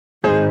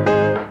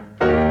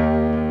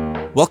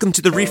Welcome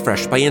to The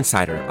Refresh by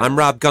Insider. I'm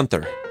Rob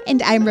Gunther.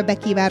 And I'm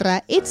Rebecca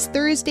Ibarra. It's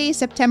Thursday,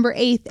 September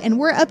 8th, and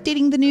we're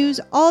updating the news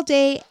all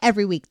day,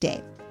 every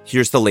weekday.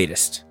 Here's the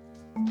latest.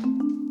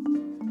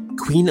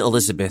 Queen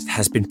Elizabeth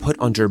has been put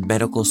under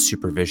medical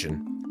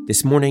supervision.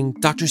 This morning,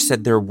 doctors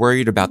said they're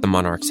worried about the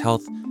monarch's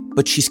health,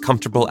 but she's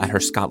comfortable at her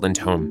Scotland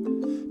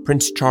home.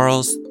 Prince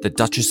Charles, the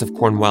Duchess of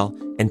Cornwall,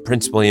 and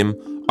Prince William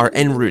are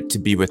en route to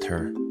be with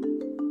her.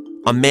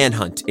 A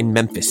manhunt in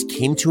Memphis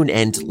came to an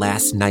end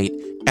last night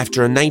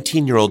after a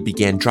 19-year-old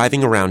began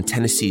driving around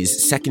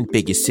Tennessee's second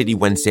biggest city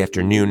Wednesday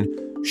afternoon,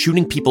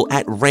 shooting people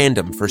at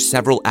random for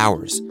several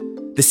hours.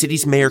 The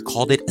city's mayor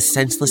called it a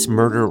senseless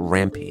murder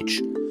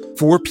rampage.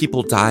 4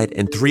 people died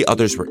and 3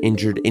 others were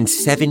injured in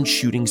 7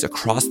 shootings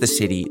across the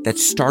city that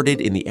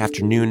started in the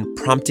afternoon,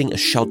 prompting a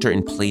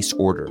shelter-in-place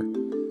order.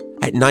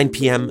 At 9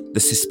 p.m., the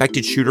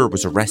suspected shooter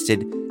was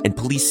arrested, and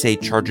police say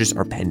charges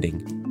are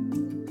pending.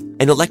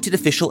 An elected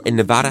official in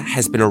Nevada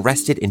has been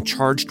arrested and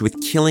charged with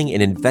killing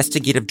an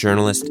investigative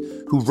journalist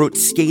who wrote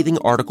scathing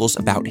articles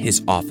about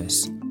his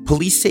office.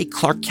 Police say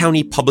Clark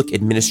County Public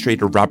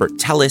Administrator Robert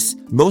Tellis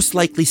most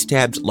likely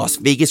stabbed Las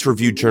Vegas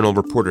Review-Journal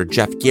reporter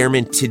Jeff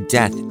Gehrman to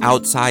death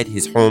outside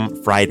his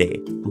home Friday.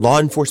 Law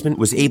enforcement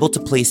was able to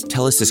place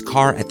Tellis's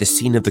car at the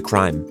scene of the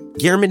crime.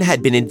 Gehrman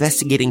had been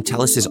investigating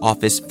Tellis's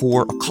office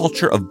for a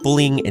culture of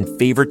bullying and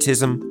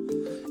favoritism.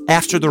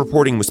 After the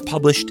reporting was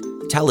published,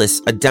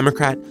 Tellis, a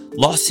Democrat,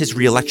 lost his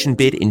re-election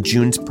bid in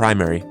June's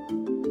primary.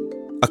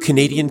 A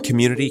Canadian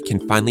community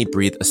can finally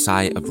breathe a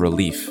sigh of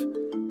relief.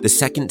 The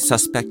second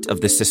suspect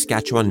of the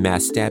Saskatchewan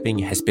mass stabbing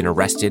has been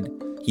arrested.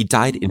 He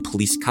died in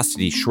police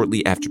custody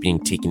shortly after being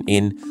taken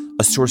in,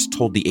 a source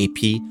told the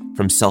AP,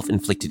 from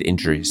self-inflicted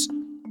injuries.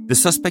 The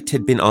suspect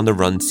had been on the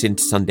run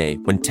since Sunday,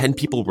 when 10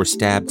 people were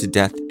stabbed to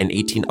death and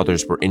 18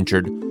 others were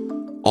injured.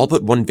 All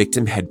but one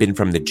victim had been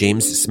from the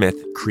James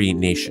Smith Cree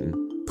Nation.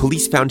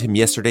 Police found him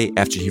yesterday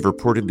after he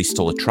reportedly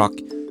stole a truck.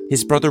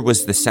 His brother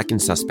was the second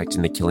suspect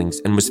in the killings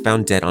and was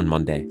found dead on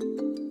Monday.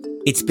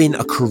 It's been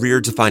a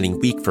career-defining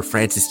week for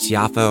Frances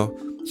Tiafoe.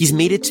 He's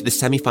made it to the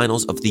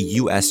semifinals of the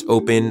U.S.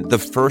 Open, the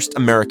first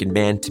American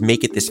man to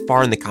make it this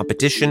far in the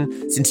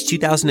competition since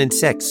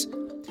 2006.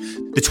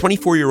 The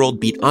 24-year-old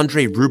beat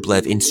Andrei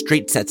Rublev in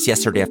straight sets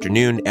yesterday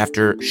afternoon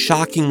after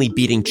shockingly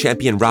beating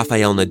champion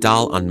Rafael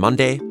Nadal on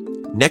Monday.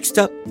 Next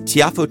up,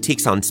 Tiafoe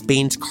takes on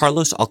Spain's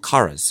Carlos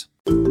Alcaraz.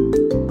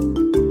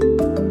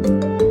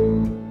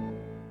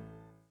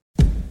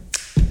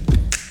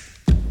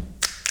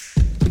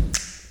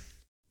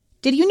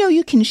 Did you know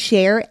you can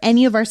share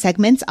any of our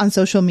segments on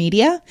social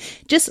media?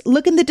 Just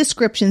look in the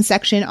description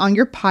section on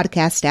your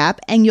podcast app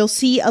and you'll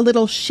see a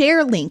little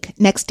share link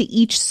next to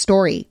each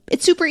story.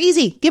 It's super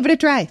easy. Give it a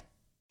try.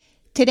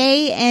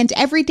 Today and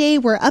every day,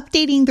 we're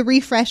updating the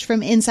refresh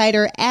from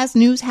Insider as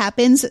news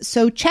happens,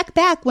 so check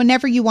back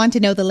whenever you want to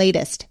know the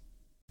latest.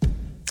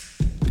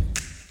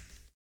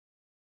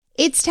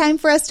 It's time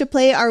for us to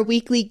play our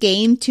weekly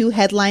game, 2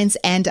 Headlines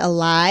and a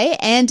Lie.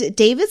 And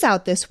Dave is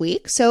out this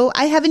week, so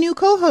I have a new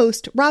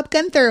co-host, Rob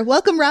Gunther.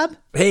 Welcome, Rob.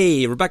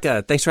 Hey,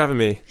 Rebecca. Thanks for having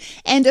me.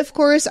 And of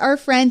course, our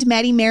friend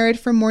Maddie Merritt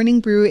from Morning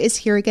Brew is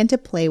here again to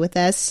play with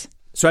us.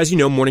 So as you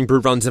know, Morning Brew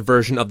runs a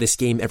version of this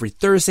game every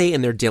Thursday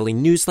in their daily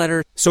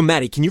newsletter. So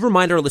Maddie, can you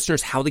remind our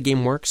listeners how the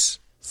game works?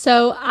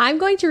 So I'm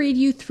going to read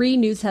you 3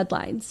 news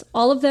headlines.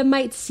 All of them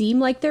might seem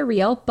like they're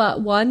real,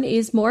 but one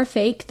is more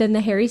fake than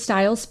the Harry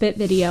Styles spit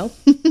video.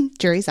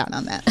 Jury's out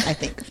on that, I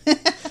think.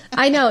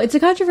 I know, it's a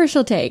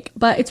controversial take,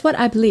 but it's what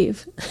I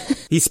believe.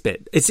 He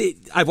spit.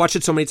 I've watched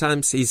it so many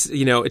times.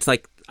 It's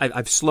like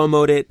I've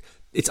slow-moed it.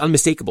 It's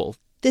unmistakable.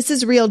 This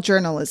is real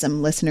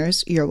journalism,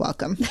 listeners. You're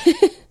welcome.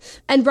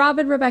 And Rob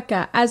and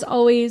Rebecca, as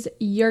always,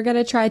 you're going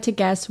to try to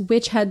guess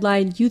which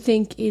headline you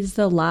think is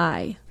the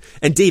lie.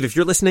 And Dave, if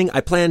you're listening,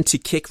 I plan to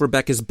kick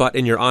Rebecca's butt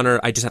in your honor.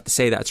 I just have to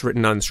say that's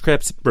written on the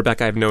script.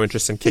 Rebecca, I have no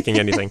interest in kicking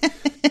anything.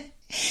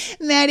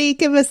 Maddie,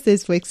 give us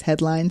this week's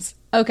headlines.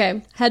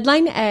 Okay,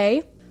 headline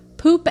A,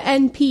 poop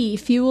and pee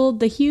fueled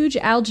the huge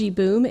algae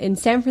boom in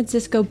San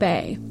Francisco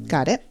Bay.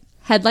 Got it.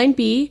 Headline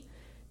B,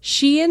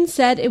 Shein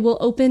said it will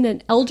open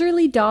an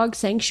elderly dog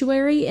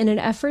sanctuary in an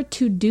effort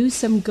to do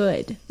some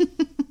good.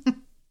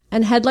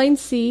 And headline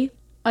C,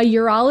 a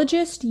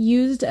urologist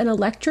used an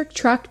electric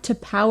truck to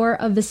power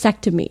a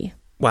vasectomy.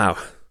 Wow.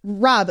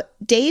 Rob,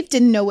 Dave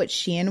didn't know what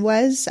Shein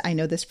was. I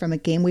know this from a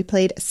game we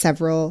played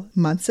several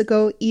months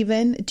ago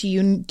even. Do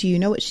you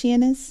know what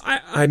Shein is?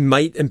 I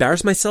might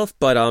embarrass myself,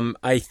 but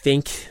I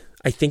think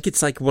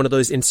it's like one of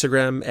those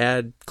Instagram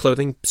ad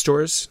clothing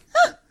stores.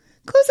 Huh,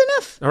 close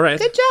enough. All right.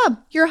 Good job.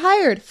 You're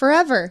hired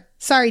forever.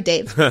 Sorry,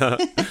 Dave.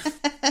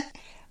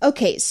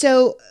 Okay,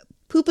 so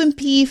poop and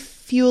pee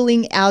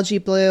fueling algae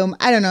bloom.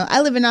 I don't know.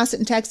 I live in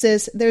Austin,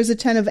 Texas. There's a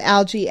ton of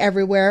algae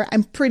everywhere.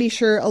 I'm pretty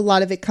sure a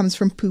lot of it comes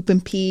from poop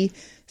and pee.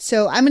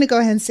 So I'm going to go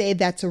ahead and say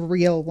that's a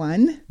real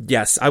one.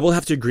 Yes, I will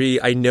have to agree.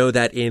 I know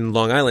that in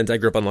Long Island, I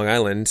grew up on Long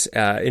Island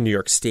in New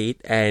York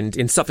State, and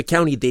in Suffolk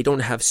County, they don't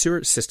have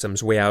sewer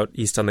systems way out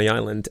east on the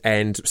island,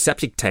 and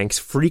septic tanks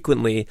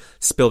frequently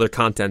spill their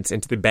contents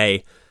into the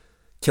bay,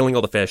 killing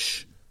all the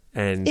fish.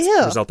 and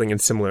Ew. resulting in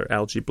similar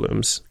algae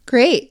blooms.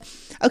 Great.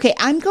 Okay,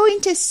 I'm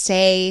going to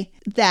say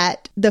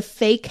that the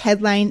fake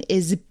headline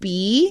is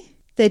B,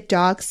 the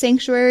dog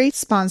sanctuary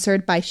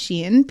sponsored by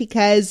Shein,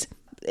 because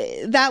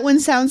that one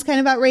sounds kind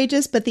of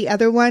outrageous, but the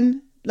other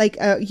one, like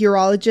a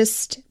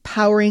urologist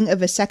powering a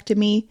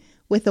vasectomy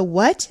with a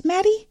what,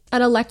 Maddie?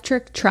 An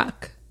electric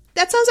truck.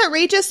 That sounds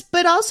outrageous,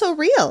 but also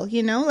real,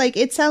 you know? Like,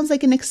 it sounds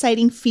like an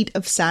exciting feat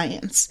of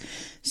science.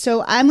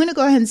 So I'm going to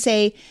go ahead and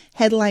say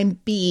headline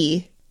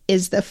B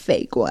is the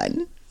fake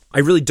one. I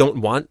really don't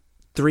want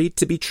 3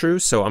 to be true,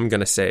 so I'm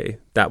going to say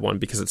that one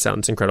because it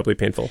sounds incredibly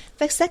painful.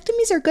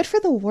 Vasectomies are good for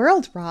the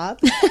world, Rob.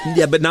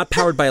 Yeah, but not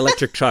powered by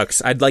electric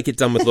trucks. I'd like it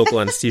done with local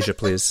anesthesia,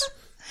 please.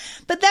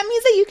 But that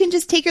means that you can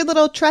just take your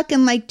little truck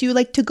and do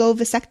to-go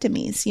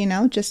vasectomies, you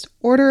know? Just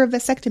order a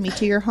vasectomy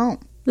to your home.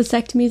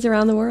 Vasectomies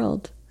around the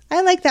world.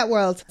 I like that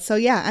world. So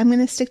yeah, I'm going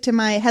to stick to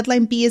my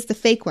headline B is the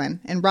fake one.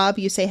 And Rob,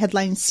 you say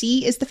headline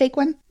C is the fake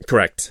one?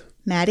 Correct.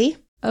 Maddie?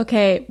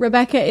 Okay,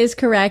 Rebecca is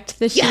correct.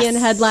 The Yes! Shein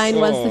headline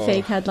was the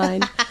fake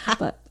headline.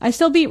 But I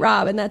still beat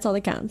Rob, and that's all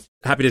that counts.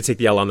 Happy to take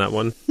the L on that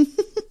one.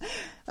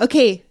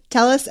 Okay,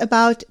 tell us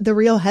about the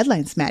real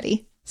headlines,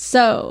 Maddie.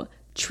 So,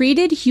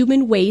 treated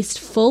human waste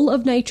full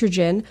of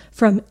nitrogen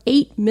from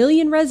 8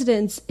 million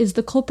residents is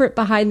the culprit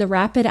behind the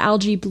rapid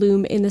algae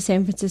bloom in the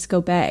San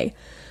Francisco Bay.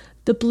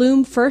 The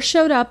bloom first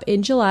showed up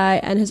in July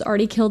and has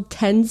already killed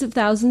tens of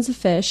thousands of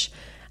fish.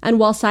 And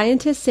while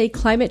scientists say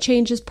climate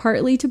change is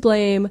partly to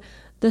blame,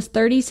 the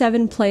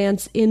 37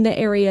 plants in the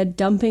area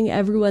dumping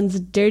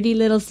everyone's dirty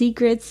little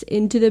secrets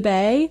into the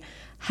bay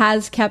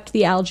has kept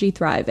the algae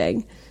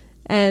thriving.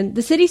 And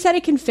the city said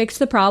it can fix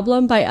the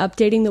problem by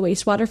updating the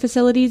wastewater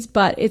facilities,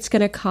 but it's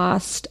going to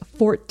cost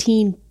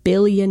 $14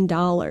 billion.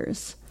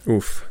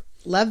 Oof.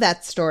 Love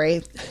that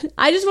story.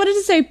 I just wanted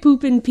to say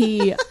poop and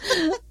pee.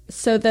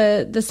 So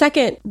the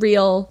second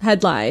real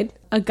headline,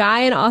 a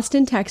guy in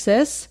Austin,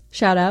 Texas,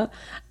 shout out,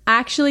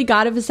 actually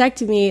got a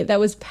vasectomy that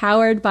was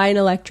powered by an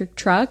electric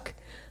truck.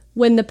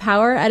 When the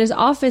power at his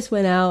office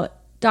went out,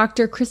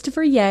 Dr.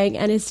 Christopher Yang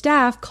and his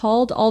staff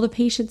called all the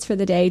patients for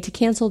the day to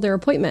cancel their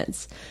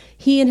appointments.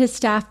 He and his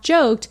staff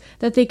joked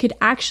that they could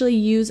actually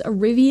use a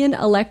Rivian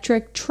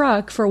electric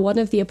truck for one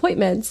of the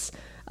appointments,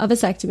 a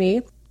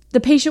vasectomy.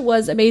 The patient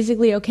was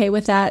amazingly okay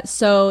with that,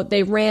 so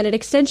they ran an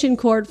extension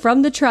cord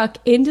from the truck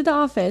into the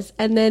office,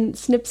 and then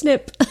snip,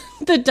 snip,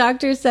 the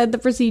doctor said the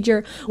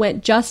procedure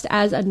went just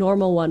as a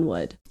normal one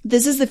would.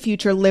 This is the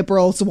future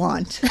liberals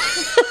want.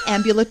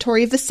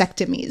 Ambulatory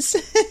vasectomies.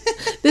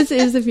 This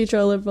is the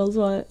future liberals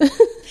want.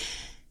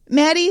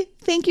 Maddie,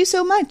 thank you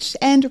so much.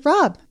 And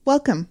Rob,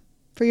 welcome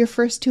for your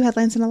first 2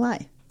 headlines and a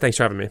lie. Thanks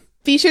for having me.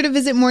 Be sure to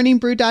visit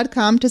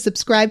morningbrew.com to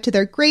subscribe to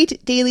their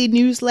great daily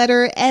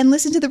newsletter and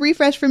listen to the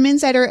refresh from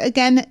Insider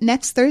again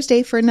next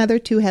Thursday for another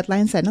 2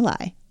 headlines and a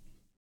lie.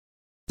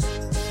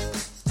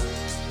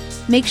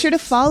 Make sure to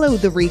follow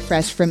the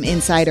refresh from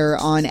Insider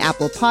on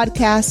Apple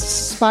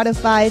Podcasts,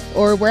 Spotify,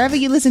 or wherever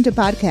you listen to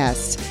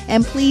podcasts.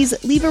 And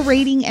please leave a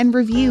rating and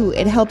review.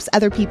 It helps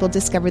other people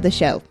discover the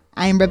show.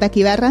 I'm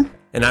Rebecca Ibarra.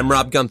 And I'm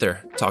Rob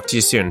Gunther. Talk to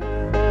you soon.